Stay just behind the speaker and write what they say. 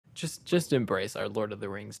just embrace our Lord of the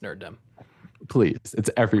Rings nerddom. Please,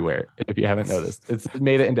 it's everywhere. If you haven't noticed, it's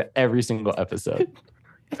made it into every single episode,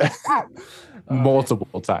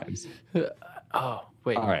 multiple times. Oh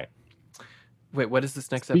wait, all right. Wait, what is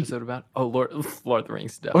this next episode about? Oh, Lord of the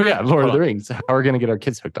Rings stuff. Oh yeah, Lord of the Rings. How are we gonna get our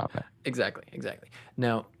kids hooked on that? Exactly.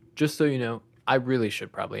 Now, just so you know, I really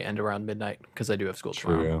should probably end around midnight because I do have school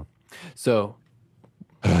tomorrow. So,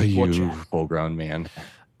 you full-grown man.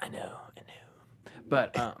 I know.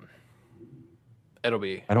 But it'll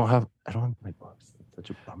be. I don't have my books. It's such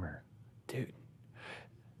a bummer, dude.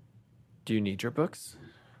 Do you need your books?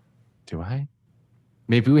 Do I?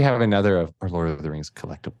 Maybe we have another of our Lord of the Rings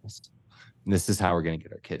collectibles. And this is how we're gonna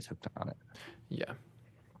get our kids hooked on it. Yeah.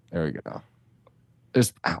 There we go.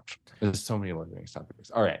 There's so many Lord of the Rings topics.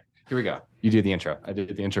 All right, here we go. You do the intro. I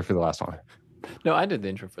did the intro for the last one. No, I did the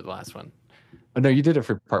intro for the last one. Oh, no, you did it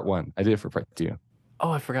for part 1. I did it for part 2. Oh,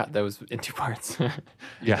 I forgot that was in 2 parts.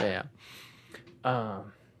 Yeah. How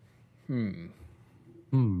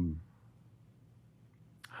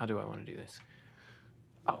do I want to do this?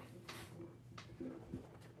 Oh.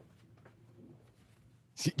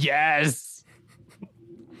 Yes.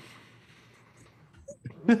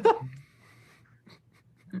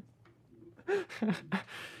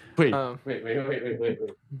 Wait.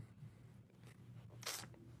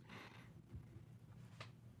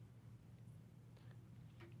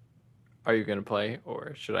 Are you gonna play,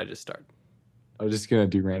 or should I just start? I'm just gonna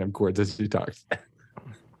do random chords as you talk.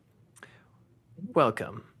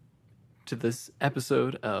 Welcome to this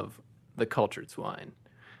episode of The Cultured Swine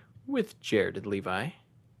with Jared and Levi.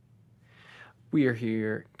 We are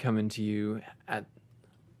here coming to you at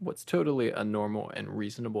what's totally a normal and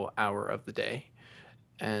reasonable hour of the day,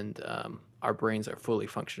 and our brains are fully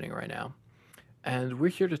functioning right now. And we're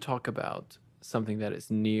here to talk about something that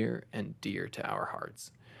is near and dear to our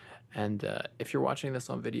hearts. And if you're watching this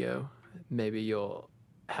on video, maybe you'll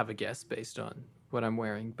have a guess based on what I'm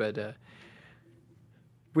wearing. But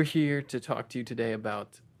we're here to talk to you today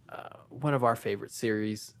about one of our favorite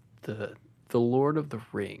series, The Lord of the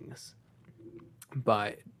Rings,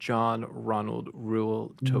 by John Ronald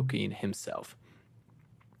Reuel Tolkien himself.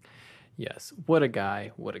 Yes, what a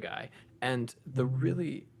guy. And the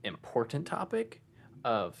really important topic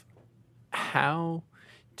of how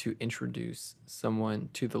to introduce someone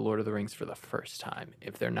to The Lord of the Rings for the first time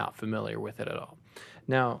if they're not familiar with it at all.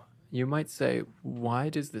 Now, you might say, why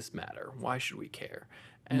does this matter? Why should we care?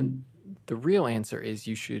 And the real answer is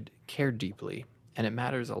you should care deeply, and it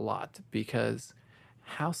matters a lot because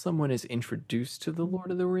how someone is introduced to The Lord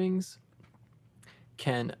of the Rings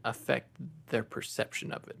can affect their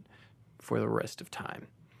perception of it for the rest of time.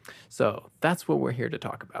 So that's what we're here to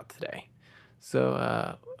talk about today.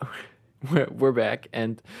 So we're back,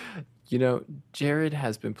 and Jared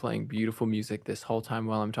has been playing beautiful music this whole time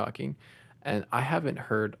while I'm talking, and I haven't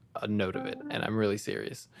heard a note of it, and I'm really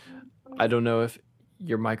serious. I don't know if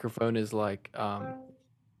your microphone is like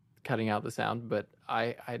cutting out the sound, but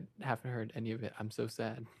I haven't heard any of it. I'm so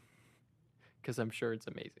sad because I'm sure it's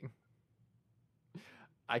amazing.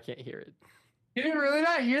 I can't hear it. You didn't really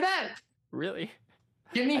not hear that? Really?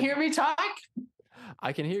 Can you hear me talk?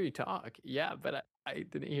 I can hear you talk, yeah, but I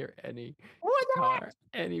didn't hear any guitar,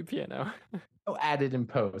 any piano. Oh, add it in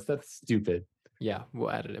post. That's stupid. Yeah,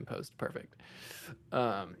 we'll add it in post. Perfect.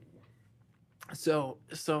 So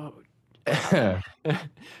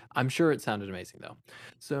I'm sure it sounded amazing though.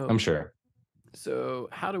 So I'm sure. So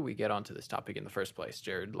how do we get onto this topic in the first place,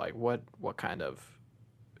 Jared? Like what kind of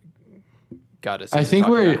got us? I think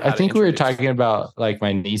we're talking about like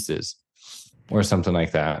my nieces or something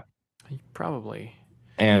like that. Probably.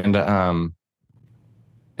 And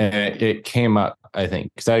it came up, I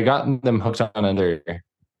think, because I had gotten them hooked on under a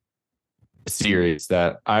series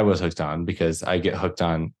that I was hooked on because I get hooked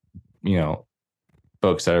on,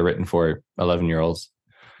 books that are written for 11-year-olds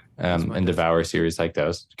and devour series like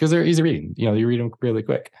those because they're easy reading. You read them really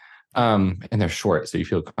quick, and they're short, so you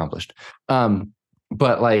feel accomplished.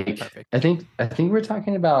 But like, perfect. I think we're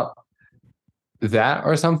talking about that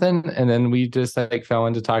or something, and then we just like fell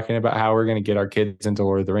into talking about how we're going to get our kids into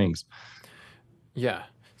Lord of the Rings. Yeah.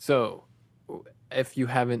 So if you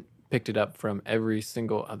haven't picked it up from every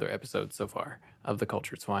single other episode so far of The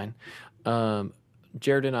Cultured Swine,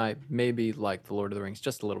 Jared and I maybe like The Lord of the Rings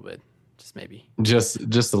just a little bit. Just maybe. Just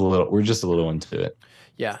a little. We're just a little into it.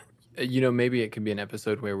 Yeah. Maybe it could be an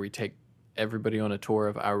episode where we take everybody on a tour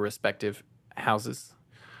of our respective houses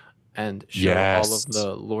and show all of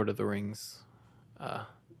the Lord of the Rings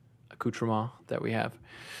accoutrement that we have.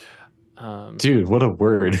 Dude, what a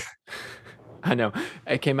word. I know.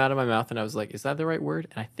 It came out of my mouth and I was like, is that the right word?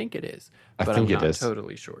 And I think it is. But I'm not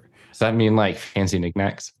totally sure. Does that mean like fancy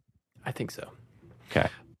knickknacks? I think so. Okay.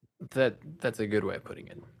 That's a good way of putting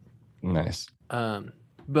it. Nice.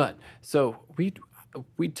 But so we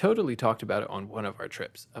totally talked about it on one of our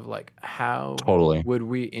trips of like how Totally. would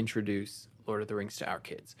we introduce Lord of the Rings to our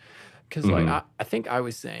kids? Because like Mhm. I think I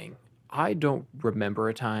was saying I don't remember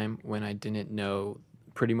a time when I didn't know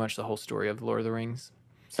pretty much the whole story of Lord of the Rings.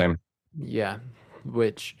 Same. Yeah,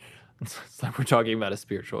 which it's like we're talking about a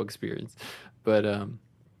spiritual experience, but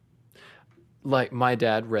like my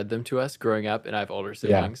dad read them to us growing up, and I have older Yeah.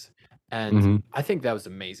 siblings, and Hmm. I think that was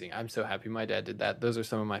amazing. I'm so happy my dad did that. Those are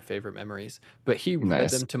some of my favorite memories. But he read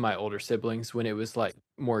Nice. them to my older siblings when it was like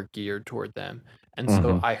more geared toward them, and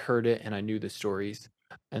so Hmm. I heard it and I knew the stories,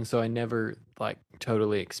 and so I never like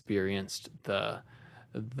totally experienced the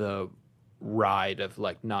ride of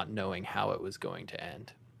like not knowing how it was going to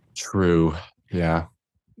end. True. Yeah.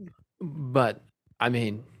 But I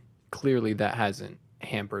mean, clearly that hasn't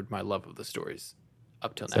hampered my love of the stories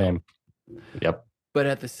up till now. Same. Yep. But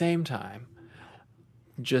at the same time,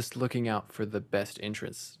 just looking out for the best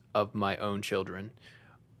interests of my own children,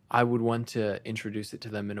 I would want to introduce it to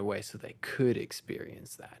them in a way so they could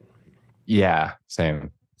experience that. Yeah.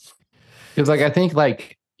 Same. Because like I think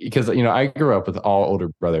like because I grew up with all older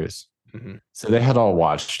brothers, Hmm. so they had all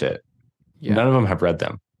watched it. Yeah. None of them have read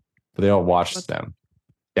them, but they all watched What? them.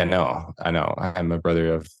 Yeah, no, I know. I'm a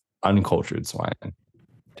brother of uncultured swine,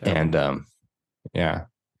 Terrible. and yeah,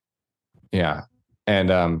 yeah,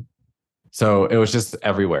 and so it was just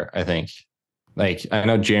everywhere. I think, like, I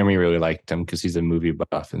know Jeremy really liked him because he's a movie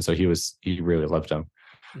buff, and so he really loved them.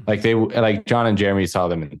 Like like John and Jeremy saw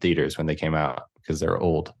them in theaters when they came out because they're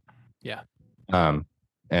old. Yeah. Um,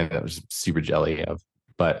 and it was super jelly of,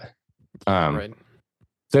 but um, Right.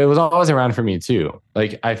 so it was always around for me too.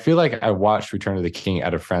 Like I feel like I watched Return of the King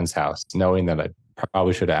at a friend's house, knowing that I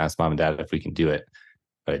probably should have asked mom and dad if we can do it,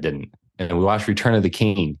 but I didn't. And we watched Return of the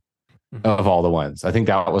King of all the ones. I think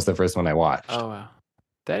that was the first one I watched. Oh wow,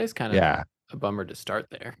 that is kind of Yeah. a bummer to start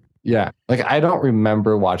there. Yeah. Like I don't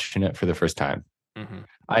remember watching it for the first time. Hmm.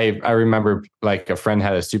 I remember like a friend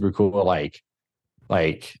had a super cool like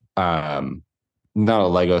not a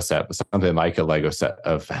Lego set, but something like a Lego set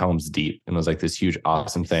of Helm's Deep. And it was like this huge,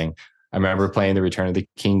 awesome Nice. thing. I remember playing the Return of the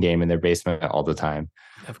King game in their basement all the time.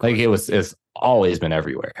 Of Like course. it's always been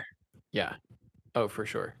everywhere. Yeah. Oh, for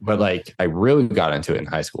sure. But like I really got into it in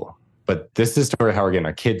high school. But this is the story how we're getting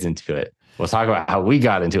our kids into it. We'll talk about how we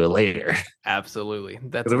got into it later. Absolutely.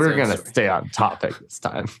 That's We're its own gonna story. stay on topic this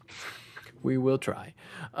time. We will try.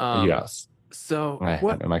 Yes. So I have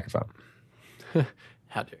what? my microphone.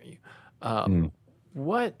 How dare you? Mm.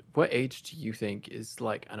 What age do you think is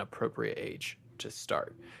like an appropriate age to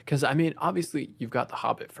start? Because I mean, obviously you've got The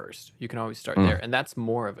Hobbit first. You can always start there, and that's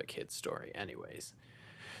more of a kid's story, anyways.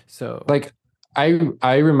 So Like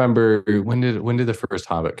I remember when did the first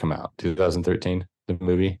Hobbit come out? 2013, the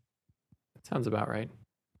movie. sounds about right.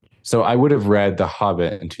 So I would have read The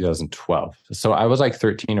Hobbit in 2012. So I was like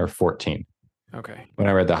 13 or 14 Okay. when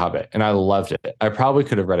I read The Hobbit, and I loved it. I probably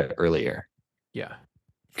could have read it earlier Yeah.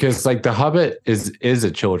 because like The Hobbit is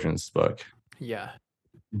a children's book, Yeah.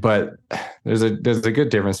 but there's a good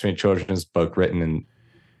difference between a children's book written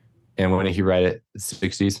and when he read it,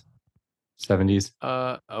 60s, 70s.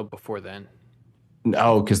 Oh, before then.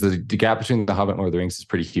 No, because the gap between The Hobbit and Lord of the Rings is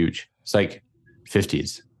pretty huge. It's like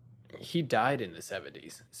 50s. He died in the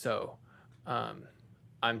 70s. So, I'm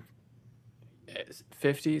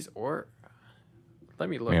 50s or let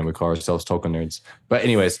me look. Man, we call ourselves Tolkien nerds. But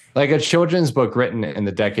anyways, like a children's book written in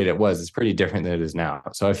the decade it was is pretty different than it is now.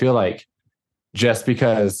 So I feel like just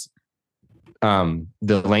because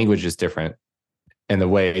the language is different and the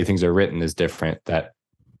way things are written is different, that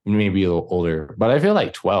maybe a little older. But I feel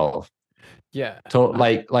like 12. Yeah. So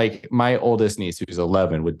like my oldest niece, who's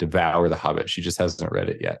 11, would devour The Hobbit. She just hasn't read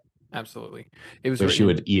it yet. Absolutely. It was So she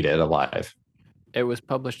written, would eat it alive. it was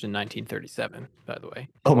published in 1937, by the way.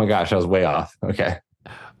 Oh my gosh, I was way off. Okay.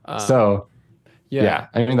 Um, Yeah.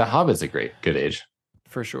 I mean, The Hobbit's a good age.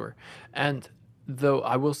 For sure. And though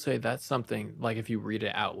I will say that's something like if you read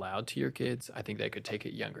it out loud to your kids, I think they could take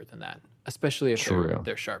it younger than that, especially if True.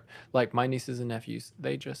 they're sharp. Like my nieces and nephews,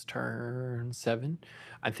 they just turned 7.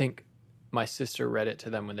 I think my sister read it to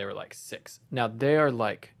them when they were like 6. Now they are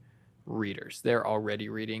like readers. They're already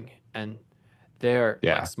reading and they're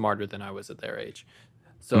Yeah. like smarter than I was at their age.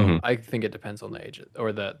 So Mhm. I think it depends on the age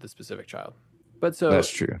or the specific child. But so That's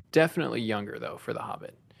true. definitely younger though for The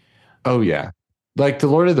Hobbit. Oh yeah. Like the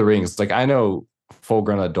Lord of the Rings, like I know full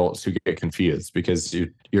grown adults who get confused because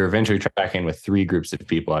you're eventually tracking with 3 groups of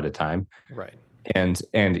people at a time. Right. And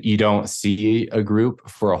you don't see a group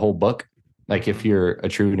for a whole book. Like if you're a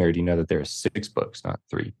true nerd, you know that there are 6 books, not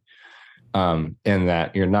 3. in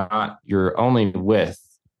that you're only with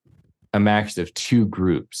a max of 2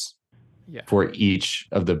 groups Yeah. for each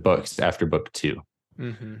of the books after book 2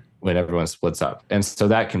 Mm-hmm. when everyone splits up. And so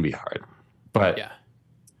that can be hard. But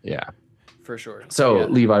yeah. For sure. So yeah.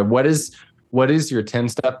 Levi, what is your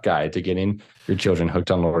 10-step guide to getting your children hooked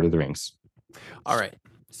on Lord of the Rings? All right.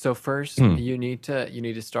 So first, you need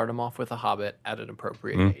to start them off with a Hobbit at an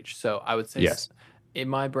appropriate age. So I would say, yes, in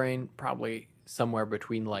my brain, probably somewhere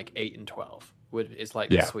between like 8 and 12 is like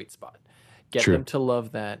the sweet spot. Get them to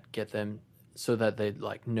love that. Get them so that they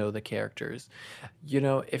like know the characters.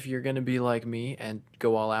 If you're gonna be like me and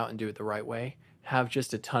go all out and do it the right way, have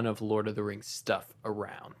just a ton of Lord of the Rings stuff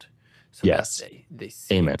around, so that they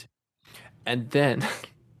see it. And then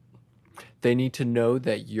they need to know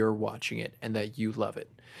that you're watching it and that you love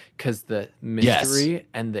it, because the mystery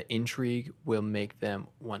and the intrigue will make them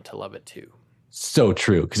want to love it too. So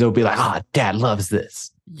true, because it'll be like, Dad loves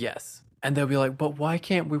this. Yes. And they'll be like, but why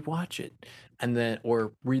can't we watch it? And then,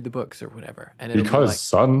 or read the books or whatever. And it'll because,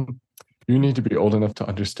 son, you need to be old enough to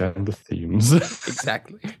understand the themes.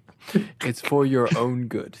 Exactly. It's for your own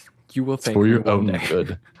good. You will thank me. For your own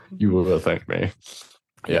good. You will thank me.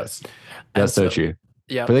 Yes. That's so true.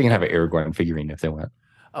 Yeah. But they can have an Aragorn figurine if they want.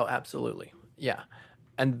 Oh, absolutely. Yeah.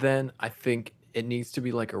 And then I think it needs to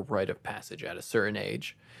be like a rite of passage at a certain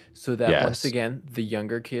age, so that once again, the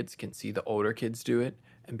younger kids can see the older kids do it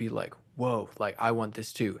and be like, whoa, like I want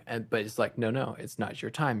this too. But it's like, no, it's not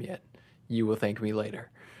your time yet. You will thank me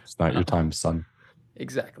later. It's not your time, son.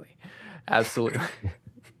 Exactly. Absolutely.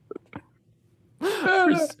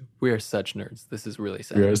 We are such nerds. This is really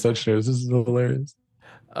sad. We are such nerds. This is hilarious.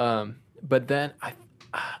 But then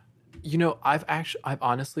I've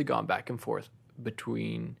honestly gone back and forth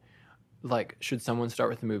between, like, should someone start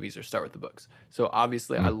with the movies or start with the books? So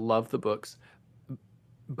obviously I love the books,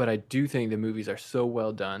 but I do think the movies are so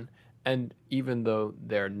well done. And even though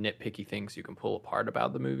there are nitpicky things you can pull apart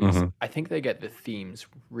about the movies, I think they get the themes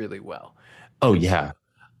really well. Oh, yeah.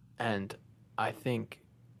 And I think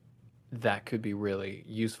that could be really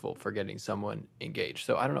useful for getting someone engaged.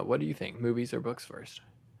 So I don't know. What do you think? Movies or books first?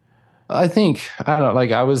 I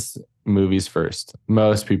was movies first.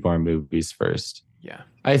 Most people are movies first. Yeah.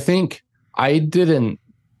 I think I didn't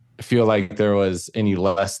feel like there was any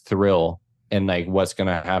less thrill in like what's going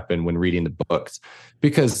to happen when reading the books,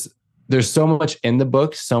 because there's so much in the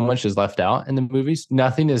books, so much is left out in the movies.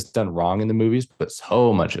 Nothing is done wrong in the movies, but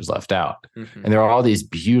so much is left out. And there are all these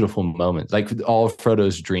beautiful moments, like all of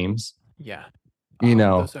Frodo's dreams. Yeah.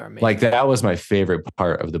 Those are amazing. Like that was my favorite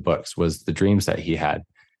part of the books, was the dreams that he had.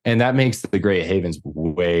 And that makes the Great Havens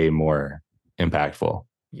way more impactful.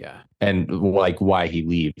 Yeah. And like why he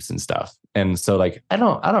leaves and stuff. And so like I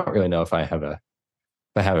don't really know if I have a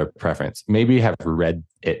preference. Maybe have read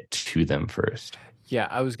it to them first. Yeah,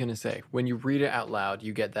 I was gonna say, when you read it out loud,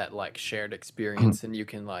 you get that like shared experience, and you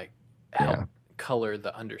can like help color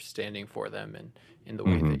the understanding for them and in the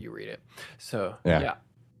way that you read it. So yeah.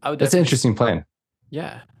 That's an interesting plan.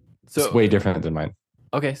 Yeah. So it's way different than mine.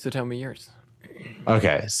 Okay, so tell me yours.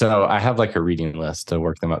 Okay, so I have like a reading list to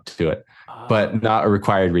work them up to it, but not a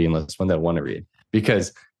required reading list, one that I want to read,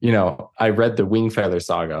 because I read the Wingfeather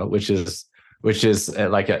Saga, which is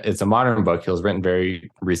it's a modern book. It was written very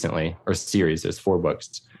recently, or series. There's 4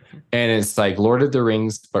 books, and it's like Lord of the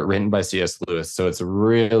Rings, but written by C.S. Lewis. So it's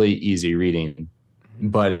really easy reading,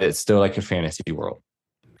 but it's still like a fantasy world.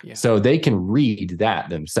 Yeah. So they can read that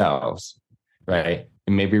themselves, right?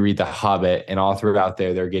 And maybe read The Hobbit, and all throughout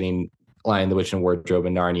there, they're getting Lion, the Witch, and Wardrobe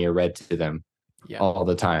and Narnia read to them all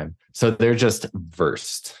the time. So they're just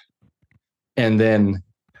versed. And then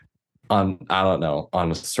on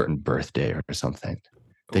a certain birthday or something,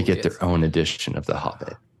 they get their own edition of The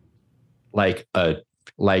Hobbit. Like a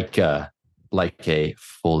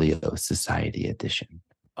Folio Society edition.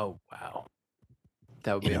 Oh, wow.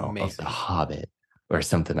 That would be amazing. Of The Hobbit or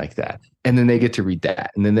something like that. And then they get to read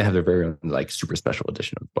that. And then they have their very own like super special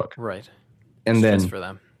edition of the book. Right. And then just for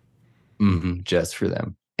them. Just for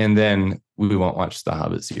them. And then we won't watch the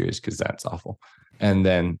Hobbit series because that's awful. And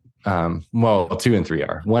then 2 and 3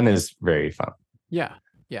 are. 1 is very fun. Yeah.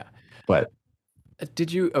 But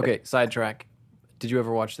sidetrack. Did you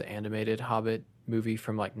ever watch the animated Hobbit movie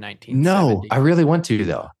from like 1970? No, I really want to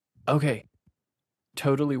though. Okay.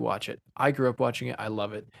 Totally watch it. I grew up watching it. I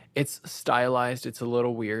love it. It's stylized. It's a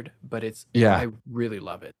little weird, but I really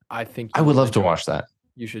love it. I think I would love to watch that.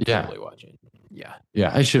 You should totally watch it. Yeah.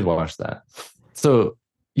 Yeah, I should watch that. So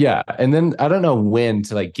yeah, and then I don't know when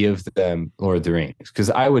to like give them Lord of the Rings, because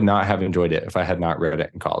I would not have enjoyed it if I had not read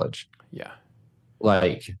it in college. Yeah.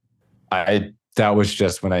 Like that was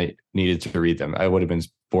just when I needed to read them. I would have been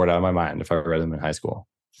bored out of my mind if I read them in high school.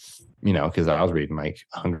 because I was reading like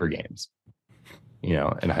Hunger Games,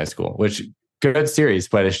 in high school, which good series,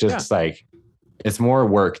 but it's just like it's more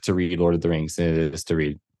work to read Lord of the Rings than it is to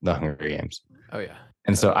read the Hunger Games. Oh yeah.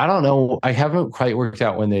 And so I don't know. I haven't quite worked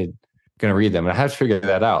out when they're going to read them. And I have to figure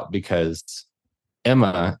that out because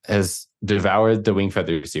Emma has devoured the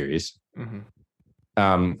Wingfeather series.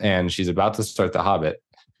 And she's about to start The Hobbit.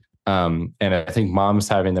 And I think mom's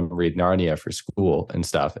having them read Narnia for school and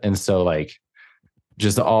stuff. And so like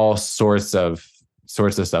just all sorts of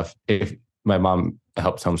stuff. If my mom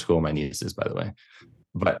helps homeschool my nieces, by the way.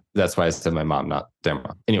 But that's why I said my mom, not their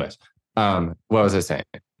mom. Anyways, what was I saying?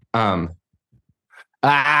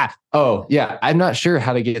 Oh yeah, I'm not sure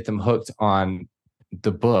how to get them hooked on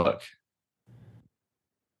the book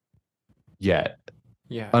yet.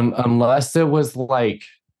 Yeah. Unless it was like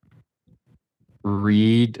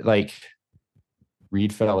read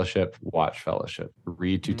Fellowship, watch Fellowship,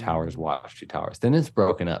 read Two Towers, watch Two Towers. Then it's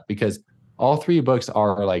broken up because all 3 books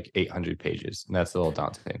are like 800 pages, and that's a little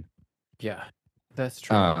daunting. Yeah, that's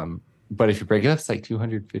true. But if you break it up, it's like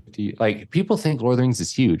 250. Like people think Lord of the Rings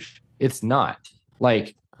is huge. It's not.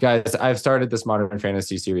 Like, guys, I've started this modern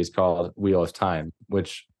fantasy series called Wheel of Time,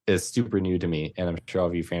 which is super new to me. And I'm sure all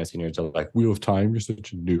of you fantasy nerds are like, Wheel of Time, you're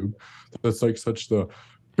such a noob. That's like such the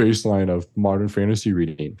baseline of modern fantasy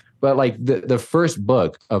reading. But like the first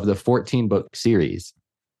book of the 14-book series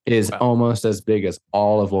is almost as big as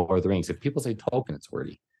all of Lord of the Rings. If people say Tolkien, it's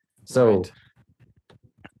wordy. So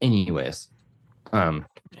anyways, yeah.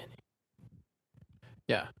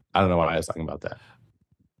 I don't know why I was talking about that.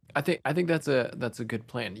 I think that's a good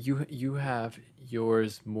plan. You have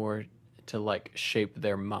yours more to like shape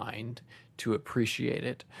their mind to appreciate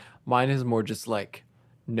it. Mine is more just like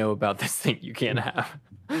know about this thing you can't have.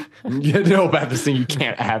 You know about this thing you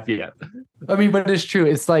can't have yet. I mean, but it's true.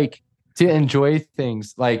 It's like to enjoy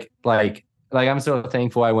things like I'm so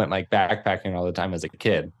thankful I went like backpacking all the time as a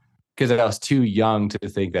kid because I was too young to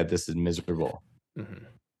think that this is miserable.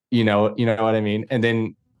 You know what I mean? And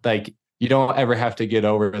then like you don't ever have to get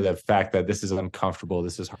over the fact that this is uncomfortable,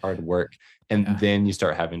 this is hard work, and then you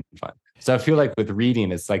start having fun. So I feel like with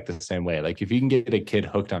reading, it's like the same way. Like if you can get a kid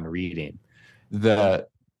hooked on reading,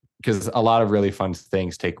 because a lot of really fun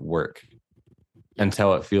things take work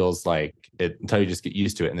until it feels like it, until you just get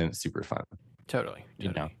used to it, and then it's super fun. Totally.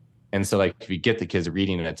 You know? And so like if you get the kids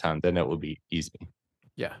reading a ton, then it will be easy.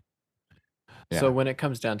 Yeah. So when it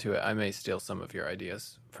comes down to it, I may steal some of your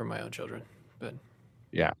ideas from my own children, but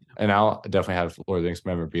yeah. And I'll definitely have Lord of the Rings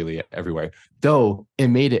memorabilia everywhere. Though it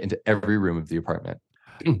made it into every room of the apartment.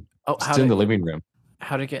 It's in the living room.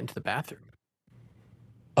 How to get into the bathroom?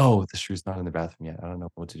 Oh, the shoe's not in the bathroom yet. I don't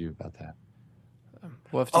know what to do about that.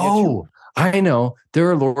 We'll have to I know. There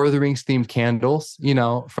are Lord of the Rings themed candles,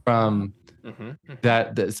 from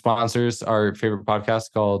that sponsors our favorite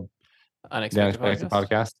podcast called Unexpected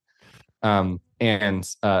Podcast. And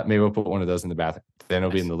maybe we'll put one of those in the bathroom. Then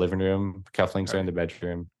it'll be in the living room. Cufflinks are in the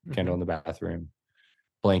bedroom. Candle in the bathroom.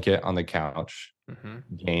 Blanket on the couch.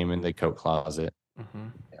 Game in the coat closet.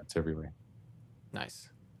 Yeah, it's everywhere. Nice.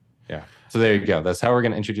 Yeah. So there you go. That's how we're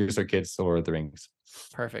going to introduce our kids to Lord of the Rings.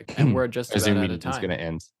 Perfect. And we're just about out of time. Is going to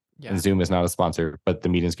end. Yeah. And Zoom is not a sponsor, but the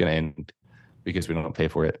meeting's going to end because we don't pay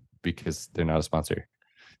for it because they're not a sponsor.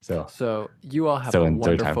 So you all have a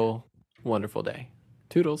wonderful, wonderful day.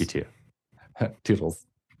 Toodles. You too. Toodles.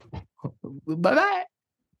 Bye-bye.